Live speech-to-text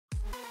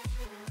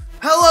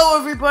Hello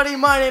everybody,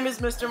 my name is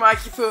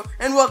Mr.MikeyPOO,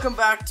 and welcome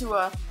back to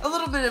a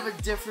little bit of a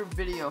different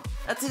video.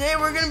 And today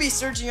we're going to be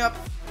searching up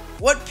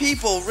what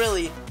people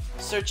really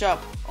search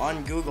up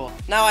on Google.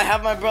 Now I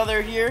have my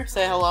brother here,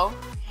 say hello.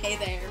 Hey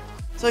there.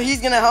 So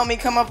he's going to help me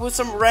come up with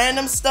some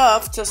random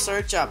stuff to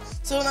search up.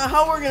 So now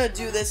how we're going to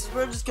do this is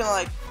we're just going to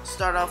like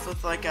start off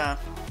with like a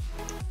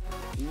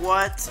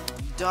what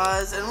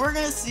does, and we're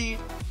going to see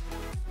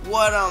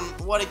what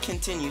it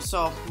continues.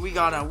 So we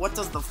got what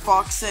does the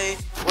fox say?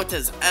 What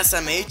does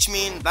SMH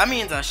mean? That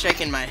means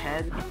shaking my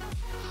head.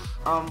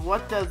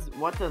 What does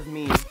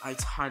mean? I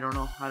don't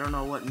know. I don't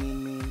know what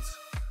mean means.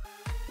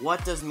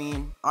 What does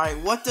mean? All right,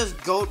 what does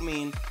goat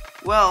mean?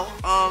 Well,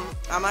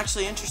 I'm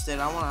actually interested.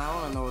 I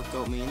wanna know what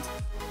goat means.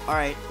 All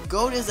right,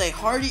 goat is a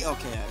hardy.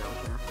 Okay, I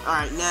don't care. All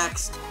right,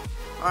 next.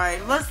 All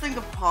right, let's think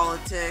of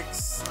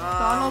politics.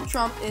 Donald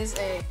Trump is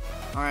a.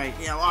 Alright,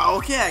 yeah, well,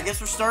 okay, I guess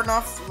we're starting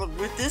off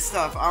with this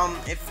stuff.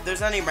 If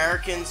there's any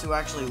Americans who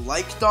actually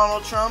like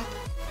Donald Trump,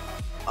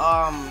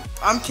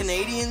 I'm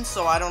Canadian,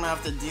 so I don't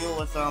have to deal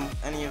with,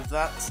 any of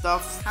that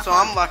stuff, so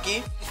I'm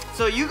lucky.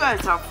 So you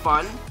guys have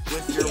fun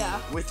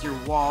with your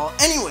wall.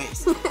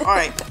 Anyways,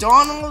 alright,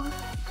 Donald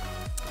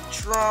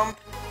Trump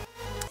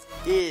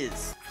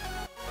is,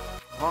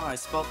 oh, I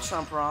spelled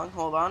Trump wrong,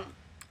 hold on.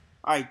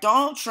 Alright,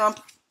 Donald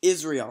Trump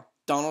is real.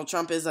 Donald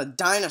Trump is a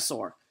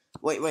dinosaur.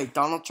 Wait,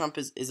 Donald Trump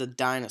is a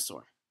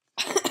dinosaur.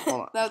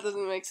 Hold on. That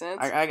doesn't make sense.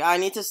 I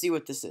need to see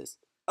what this is.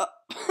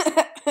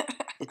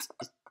 It's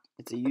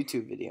a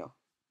YouTube video.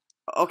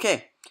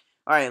 Okay.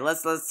 Alright,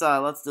 let's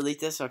delete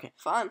this. Okay.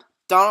 Fine.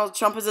 Donald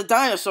Trump is a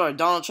dinosaur.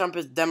 Donald Trump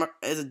is a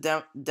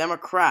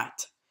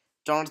Democrat.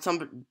 Donald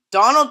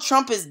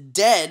Trump is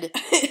dead.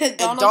 And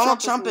Donald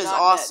Trump is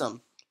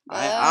awesome.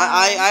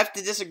 I have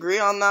to disagree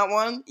on that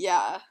one.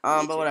 Yeah.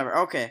 But whatever.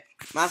 Okay.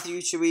 Matthew,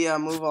 should we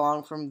move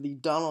along from the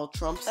Donald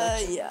Trump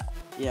section? Yeah.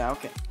 Yeah,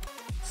 okay.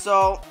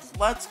 So,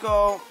 let's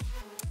go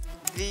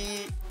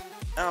the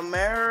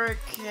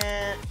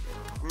American,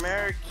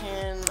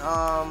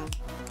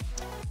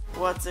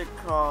 what's it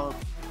called?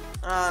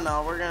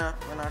 No, we're not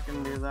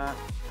gonna do that.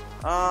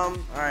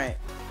 Alright.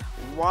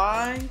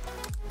 Why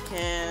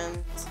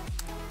can't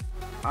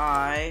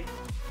I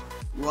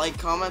like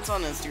comments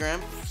on Instagram?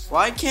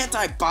 Why can't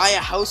I buy a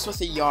house with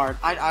a yard?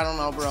 I don't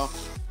know, bro.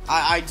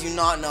 I do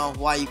not know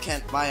why you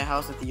can't buy a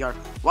house with a yard.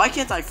 Why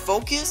can't I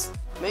focus?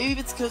 Maybe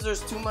it's because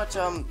there's too much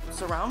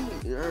surroundings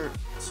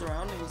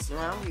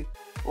around you.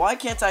 Why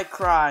can't I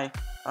cry?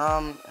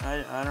 I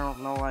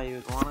don't know why you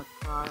would want to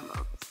cry.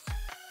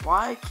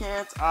 Why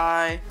can't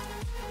I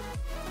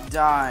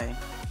die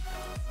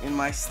in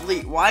my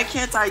sleep? Why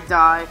can't I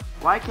die?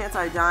 Why can't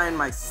I die in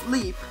my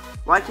sleep?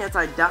 Why can't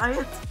I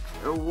diet?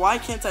 Or why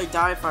can't I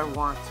die if I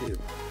want to?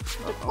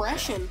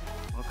 Depression.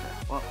 Okay.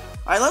 Well,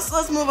 all right. Let's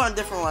move on a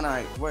different one. All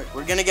right.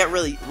 We're gonna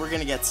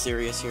get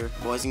serious here,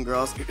 boys and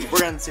girls. We're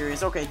getting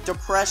serious. Okay.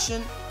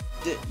 Depression.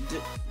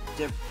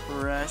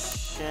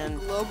 Depression.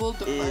 Global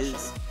depression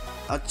is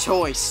a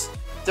choice.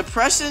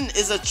 Depression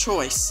is a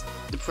choice.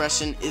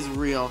 Depression is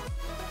real.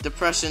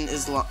 Depression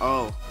is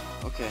oh.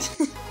 Okay.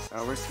 So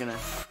we're just gonna.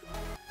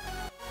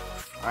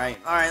 All right.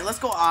 All right. Let's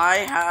go.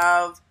 I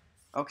have.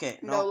 Okay.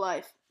 No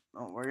life.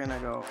 No, we're gonna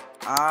go.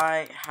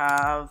 I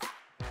have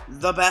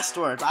the best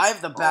words. I have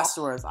the best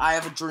words. I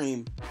have a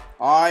dream.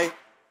 I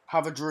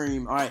have a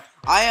dream. Alright.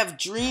 I have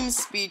dream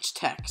speech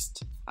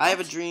text. I have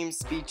a dream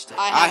speech text.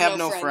 I have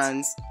no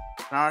friends.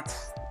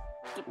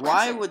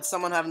 Why would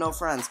someone have no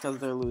friends? Because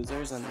they're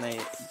losers and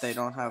they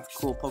don't have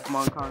cool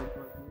Pokemon cards.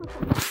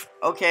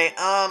 Okay,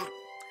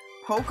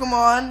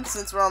 Pokemon,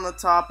 since we're on the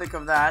topic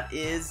of that,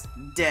 is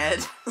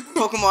dead.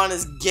 Pokemon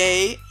is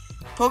gay.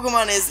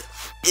 Pokemon is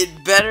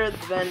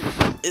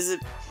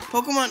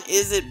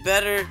it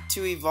better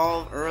to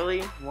evolve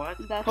early? What?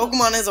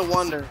 Pokemon is a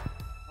wonder.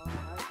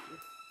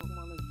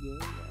 Pokemon is gay?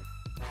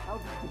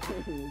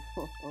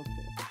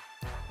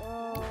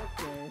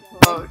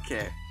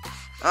 Okay.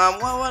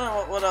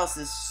 What else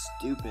is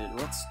stupid?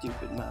 What's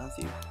stupid,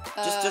 Matthew?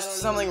 Just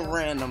something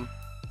random.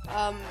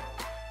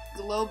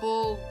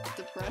 Global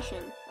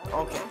depression.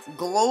 Okay.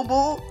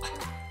 Global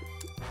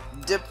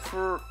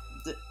depression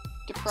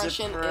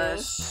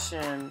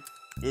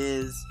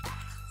is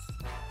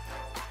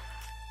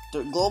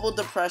global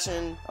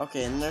depression.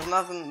 Okay, and there's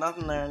nothing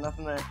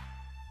there.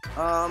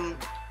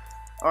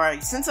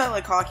 Alright, since I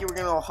like hockey, we're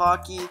gonna go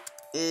hockey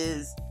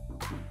is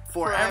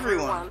for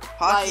everyone.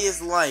 Hockey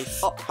is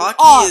life.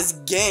 Hockey is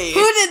gay. Who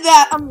did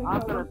that? I'm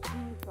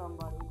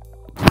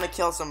gonna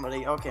kill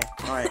somebody. Okay,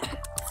 alright.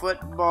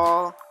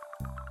 Football.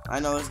 I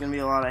know there's gonna be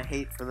a lot of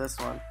hate for this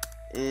one.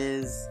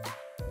 Is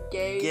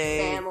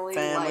gay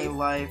family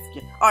life.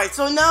 Alright,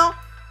 so now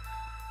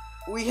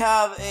we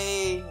have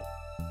a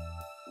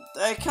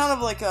kind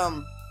of like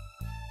I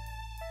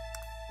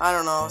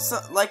don't know, so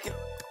like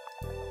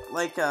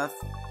a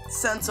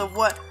sense of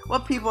what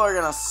people are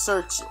gonna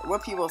search,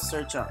 what people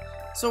search up.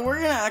 So we're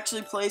gonna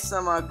actually play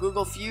some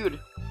Google Feud.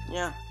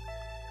 Yeah.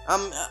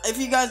 If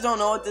you guys don't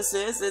know what this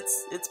is,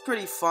 it's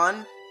pretty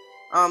fun.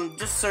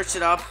 Just search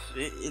it up.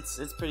 It's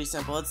pretty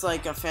simple. It's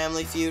like a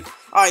Family Feud.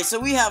 All right, so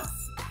we have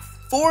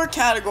 4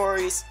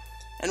 categories,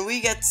 and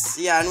we get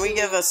and we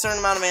give a certain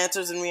amount of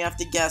answers, and we have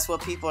to guess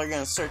what people are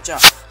gonna search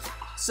up.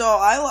 So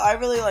I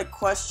really like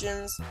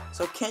questions.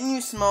 So can you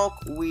smoke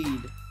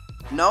weed?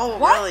 No,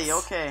 What? really?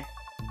 Okay.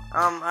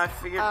 I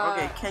figured.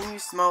 Okay, can you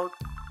smoke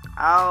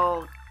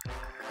alcohol?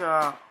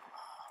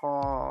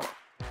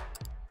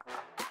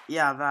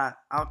 Yeah, that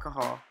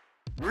alcohol.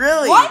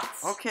 Really? What?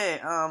 Okay.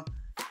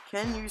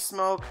 Can you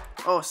smoke?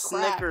 Oh,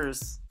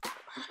 Snickers.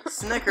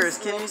 Snickers.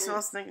 Can you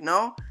smoke Snickers?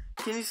 No.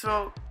 Can you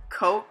smoke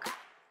Coke?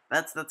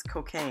 That's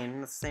cocaine.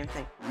 That's the same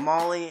thing.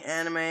 Molly,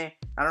 anime. I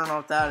don't know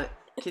what that is.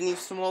 Can you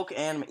smoke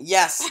anime?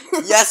 Yes.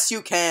 Yes,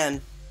 you can.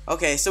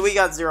 Okay, so we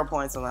got 0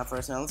 points on that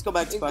first round. Let's go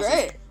back to questions.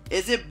 Great.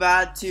 Is it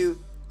bad to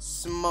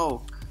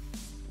smoke?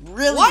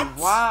 Really? What?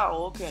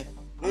 Wow. Okay.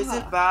 Is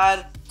it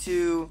bad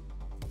to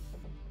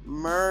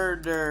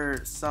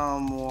murder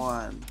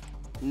someone?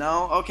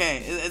 No?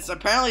 Okay. It's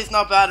apparently it's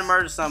not bad to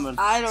murder someone.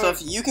 So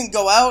if you can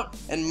go out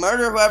and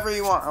murder whoever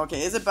you want.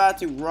 Okay. Is it bad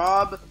to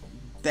rob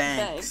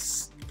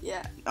banks?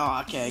 Yeah.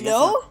 Oh, okay. I guess No?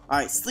 not. All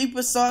right. Sleep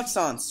with socks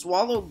on.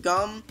 Swallow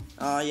gum.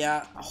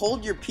 Yeah.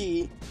 Hold your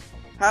pee.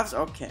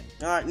 Okay.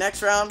 All right.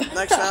 Next round.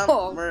 Next round.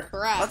 Oh,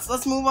 crap.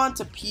 Let's move on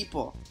to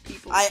people.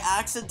 I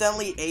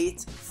accidentally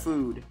ate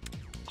food.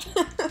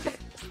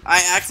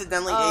 I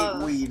accidentally ate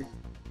weed.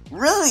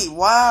 Really?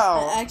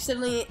 Wow. I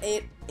accidentally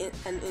ate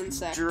an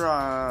insect.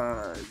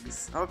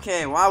 Drugs.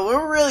 Okay. Wow.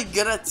 We're really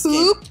good at this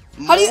Poop? game.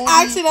 How do you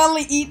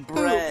accidentally eat poop?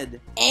 Bread.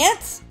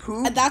 Ants?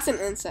 Poop. That's an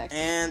insect.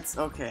 Ants.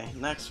 Okay.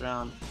 Next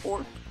round.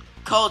 Or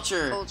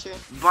Culture. culture.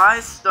 Buy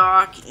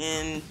stock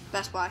in.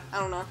 Best Buy. I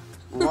don't know.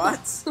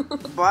 What?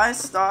 Buy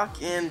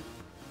stock in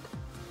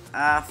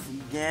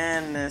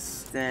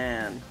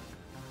Afghanistan.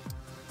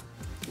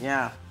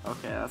 Yeah.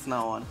 Okay. That's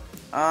not one.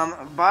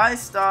 Buy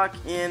stock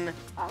in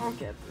I don't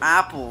get this.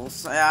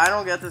 apples. Yeah, I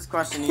don't get this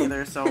question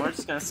either, so we're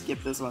just gonna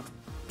skip this one.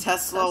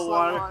 Tesla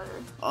water.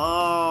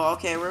 Oh,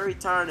 okay, we're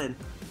retarded.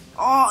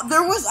 Oh,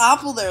 there was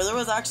apple there. There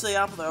was actually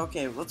apple there.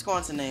 Okay, let's go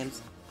on to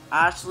names.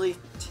 Ashley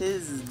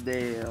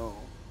Tisdale.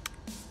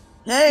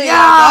 Hey,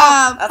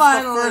 Yeah, that's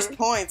finally. the first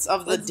points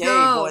of the Let's day,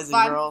 go. boys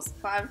and girls.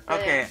 5K.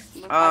 Okay,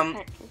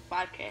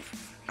 5K.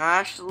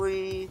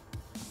 Ashley,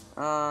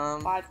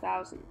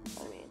 5,000.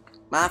 I mean.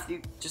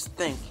 Matthew, just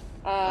think.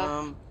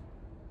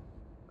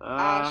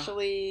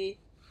 Actually,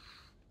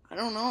 I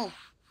don't know.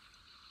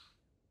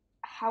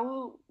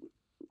 how?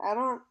 I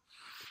don't.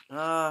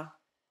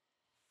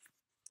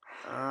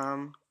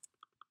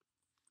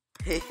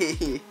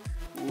 Hey.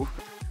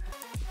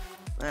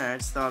 Alright, I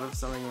just thought of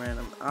something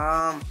random.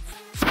 I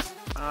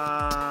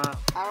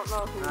don't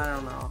know who. I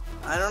don't know.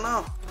 I don't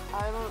know.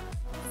 I don't.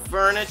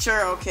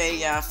 Furniture, okay,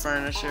 yeah,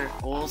 furniture.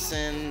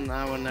 Olsen,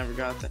 that one never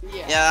got that.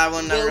 Yeah, that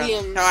one never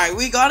Williams. got. Alright,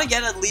 we gotta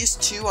get at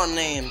least 2 on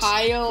names.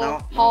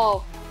 Kyle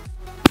Hall.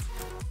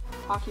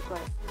 Hockey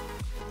player.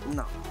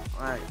 No.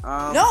 Alright,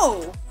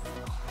 No!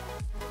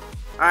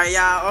 Alright,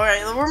 yeah,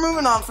 alright, we're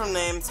moving on from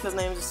names, because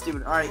names are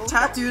stupid. Alright,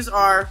 tattoos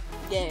are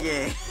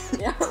gay.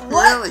 Yeah,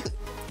 what? Really?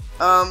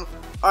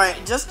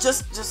 Alright, just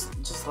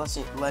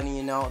letting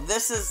you know,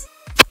 this is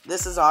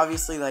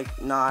obviously,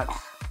 like, not,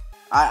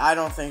 I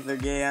don't think they're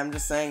gay, I'm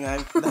just saying,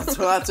 that's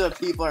what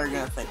people are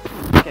gonna think.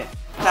 Okay,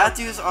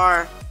 tattoos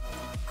are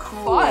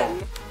cool.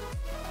 Fun.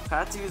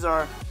 Tattoos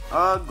are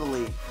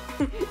ugly.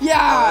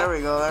 Yeah! Oh, there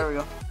we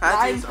go.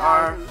 Tattoos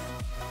are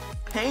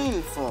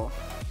painful.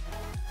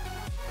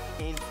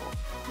 Painful.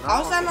 No,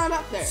 How's that not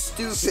up there?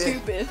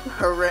 Stupid.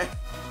 Hooray.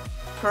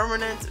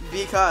 Permanent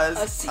because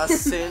a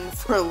sin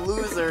for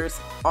losers.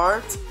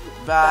 Art,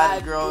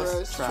 bad,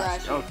 gross,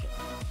 trash. Okay.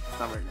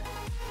 Summer day.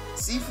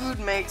 Seafood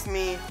makes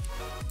me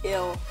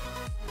ill.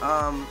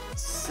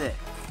 Sick.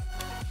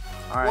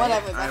 Alright.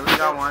 Whatever. Alright, we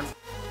got one.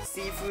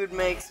 Seafood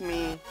makes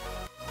me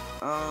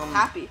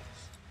happy.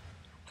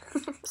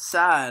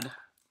 Sad.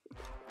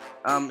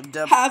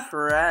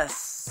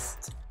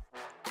 Depressed.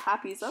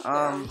 Happy's up there,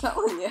 I'm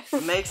telling you.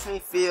 Makes me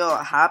feel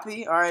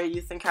happy. Alright, you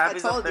think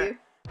happy's up there?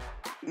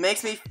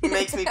 Makes me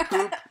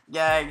poop.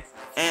 Gag.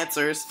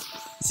 Answers.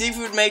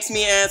 Seafood makes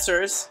me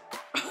answers.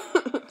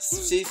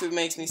 Seafood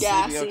makes me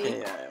sleepy. Okay,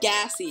 yeah.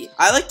 Gassy.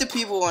 I like the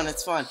people one.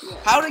 It's fun. Yeah.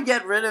 How to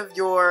get rid of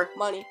your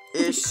money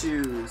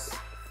issues.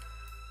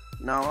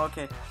 No,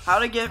 okay. How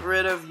to get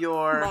rid of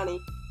your money.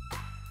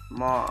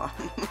 Mom.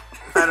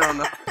 I don't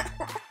know.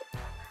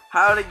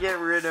 How to get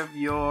rid of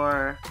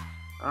your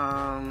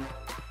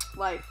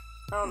life.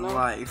 I don't know.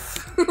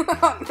 Life.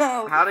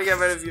 No. How to get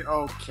rid of your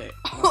okay.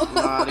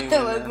 Not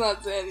even Let's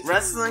not say anything.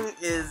 Wrestling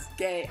is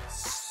gay.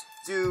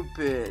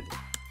 Stupid.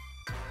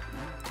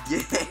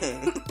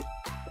 Gay.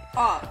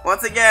 Oh.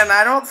 Once again,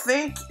 I don't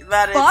think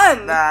that it's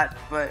that,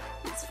 but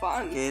it's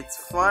fun. It's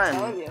fun. I'm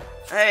telling you.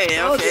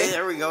 Hey, okay,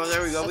 there we go.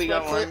 That's we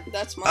got one.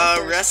 That's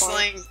my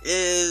wrestling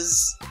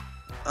is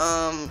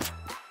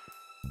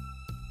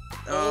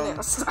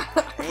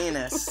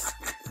anus.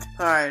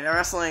 Alright,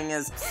 wrestling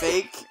is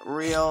fake,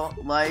 real,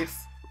 life.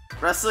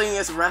 Wrestling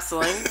is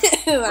wrestling.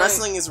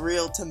 Wrestling is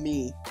real to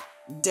me.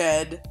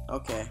 Dead.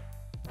 Okay.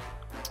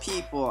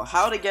 People.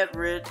 How to get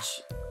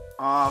rich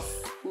off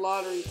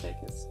lottery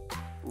tickets.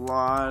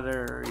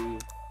 Lottery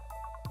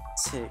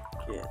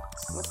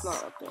tickets. That's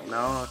not up there.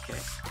 No, okay.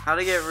 How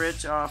to get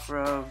rich off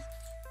of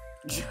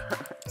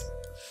drugs.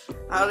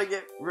 How to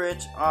get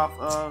rich off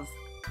of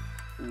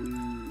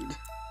weed.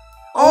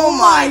 Oh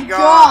my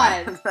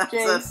god! That's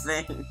James. a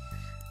thing.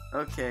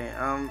 Okay,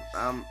 I'm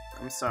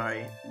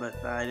sorry, but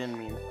I didn't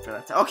mean for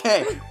that to.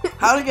 Okay,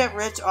 how to get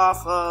rich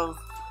off of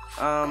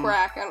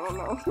Crack, I don't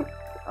know.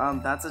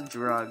 That's a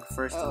drug,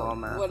 first of all,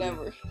 Matthew.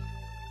 Whatever.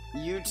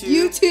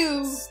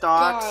 YouTube,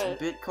 stocks, God.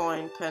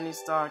 Bitcoin, penny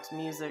stocks,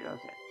 music.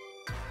 Okay.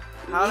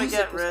 How to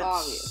get rich?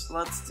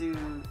 Let's do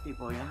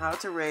people again. How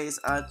to raise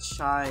a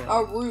child.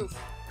 A roof.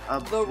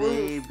 The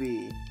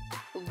baby.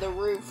 The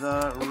roof.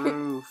 The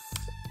roof.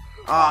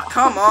 Oh,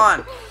 come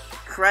on.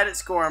 Credit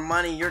score,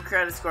 money, your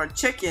credit score,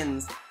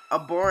 chickens, a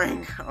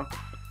boring. Okay.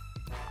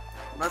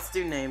 Let's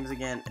do names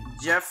again.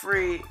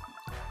 Jeffrey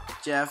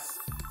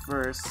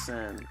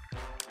Jefferson.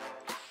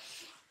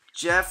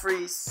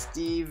 Jeffrey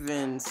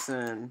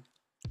Stevenson.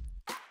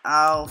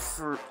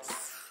 Alfred.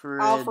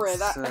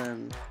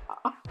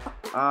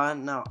 No.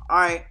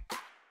 Alright.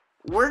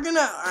 We're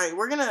gonna,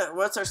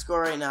 what's our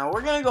score right now?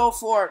 We're gonna go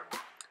for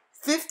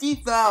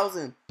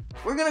 50,000.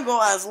 We're gonna go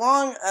as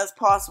long as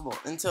possible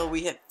until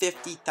we hit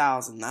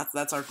 50,000.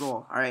 That's our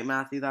goal. Alright,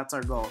 Matthew, that's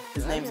our goal.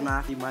 His name's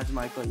Matthew, mine's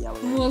Michael. Yeah,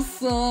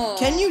 what's up?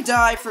 Can you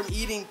die from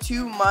eating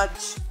too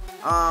much,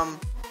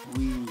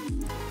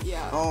 weed?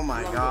 Yeah. Oh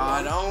my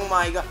god, oh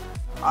my god.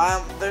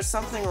 There's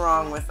something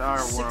wrong with our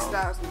world.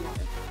 6,000.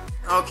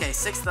 Okay,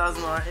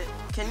 6,000 more.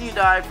 Can you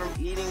die from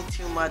eating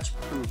too much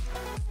poop?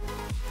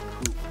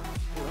 Poop.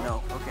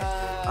 No, okay.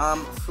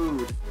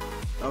 Food.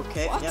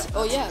 Okay, what? yeah,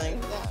 Oh yeah,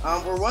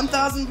 yeah. We're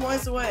 1,000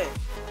 points away.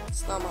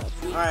 It's not much.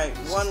 Alright,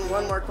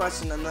 one more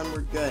question and then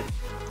we're good.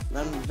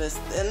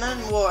 And then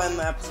we'll end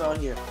the episode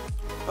here.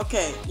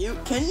 Okay,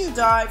 can you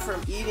die from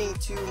eating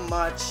too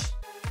much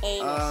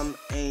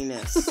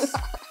anus?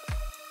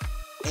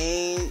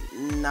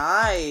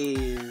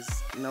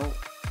 Nice. Nope.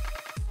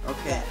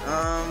 Okay,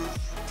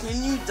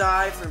 can you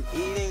die from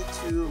eating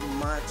too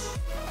much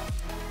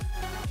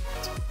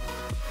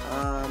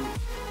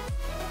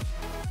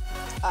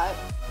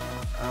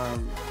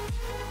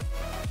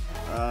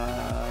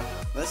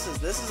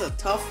this is a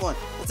tough one.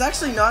 It's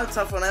actually not a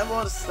tough one. I have a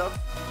lot of stuff.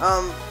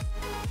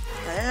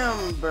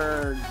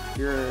 Hamburgers.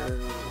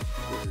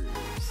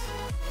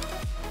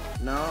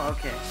 No,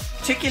 okay.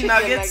 Chicken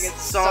nuggets,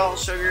 salt,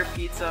 sugar,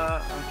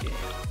 pizza. Okay.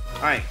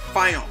 All right,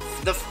 final.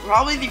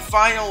 Probably the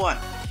final one.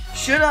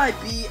 Should I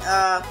be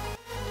a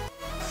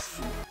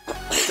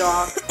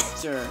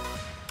doctor?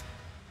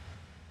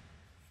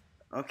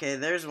 Okay,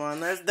 there's one.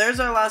 There's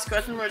our last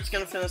question. We're just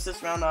gonna finish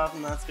this round off,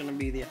 and that's gonna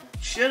be the.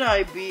 Should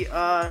I be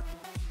a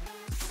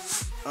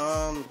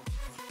I'm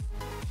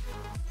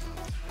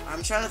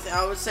trying to think.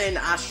 I would say an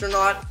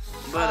astronaut,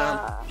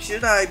 but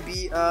should I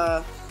be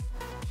I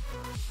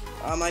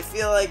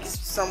feel like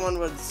someone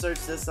would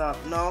search this up.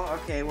 No?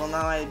 Okay, well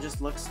now I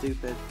just look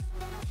stupid.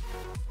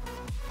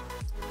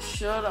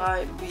 Should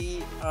I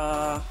be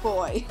a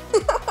boy?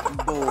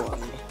 Boy.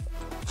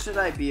 Should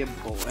I be a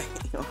boy?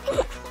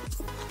 Okay.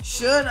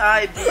 Should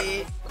I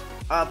be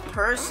a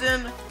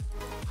person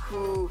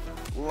who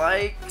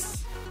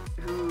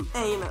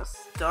anus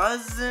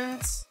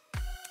doesn't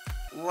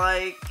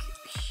like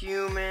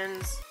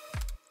humans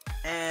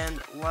and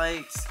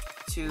likes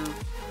to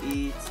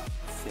eat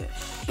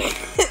fish?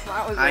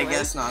 I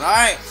guess not.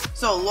 Alright,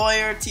 so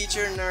lawyer,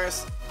 teacher,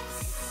 nurse,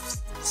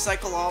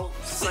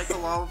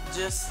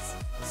 psychologist,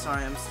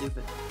 sorry I'm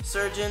stupid,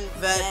 surgeon,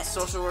 vet,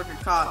 social worker,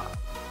 cop,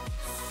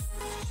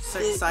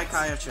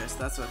 psychiatrist,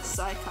 that's what it is.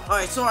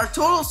 Alright, so our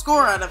total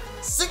score out of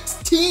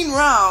 16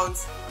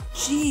 rounds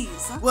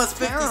was 56.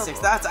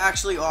 Terrible. That's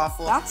actually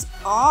awful. That's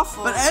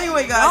awful. But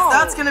anyway, guys,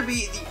 that's going to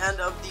be the end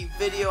of the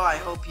video. I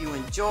hope you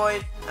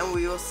enjoyed, and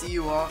we will see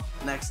you all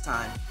next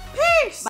time. Peace!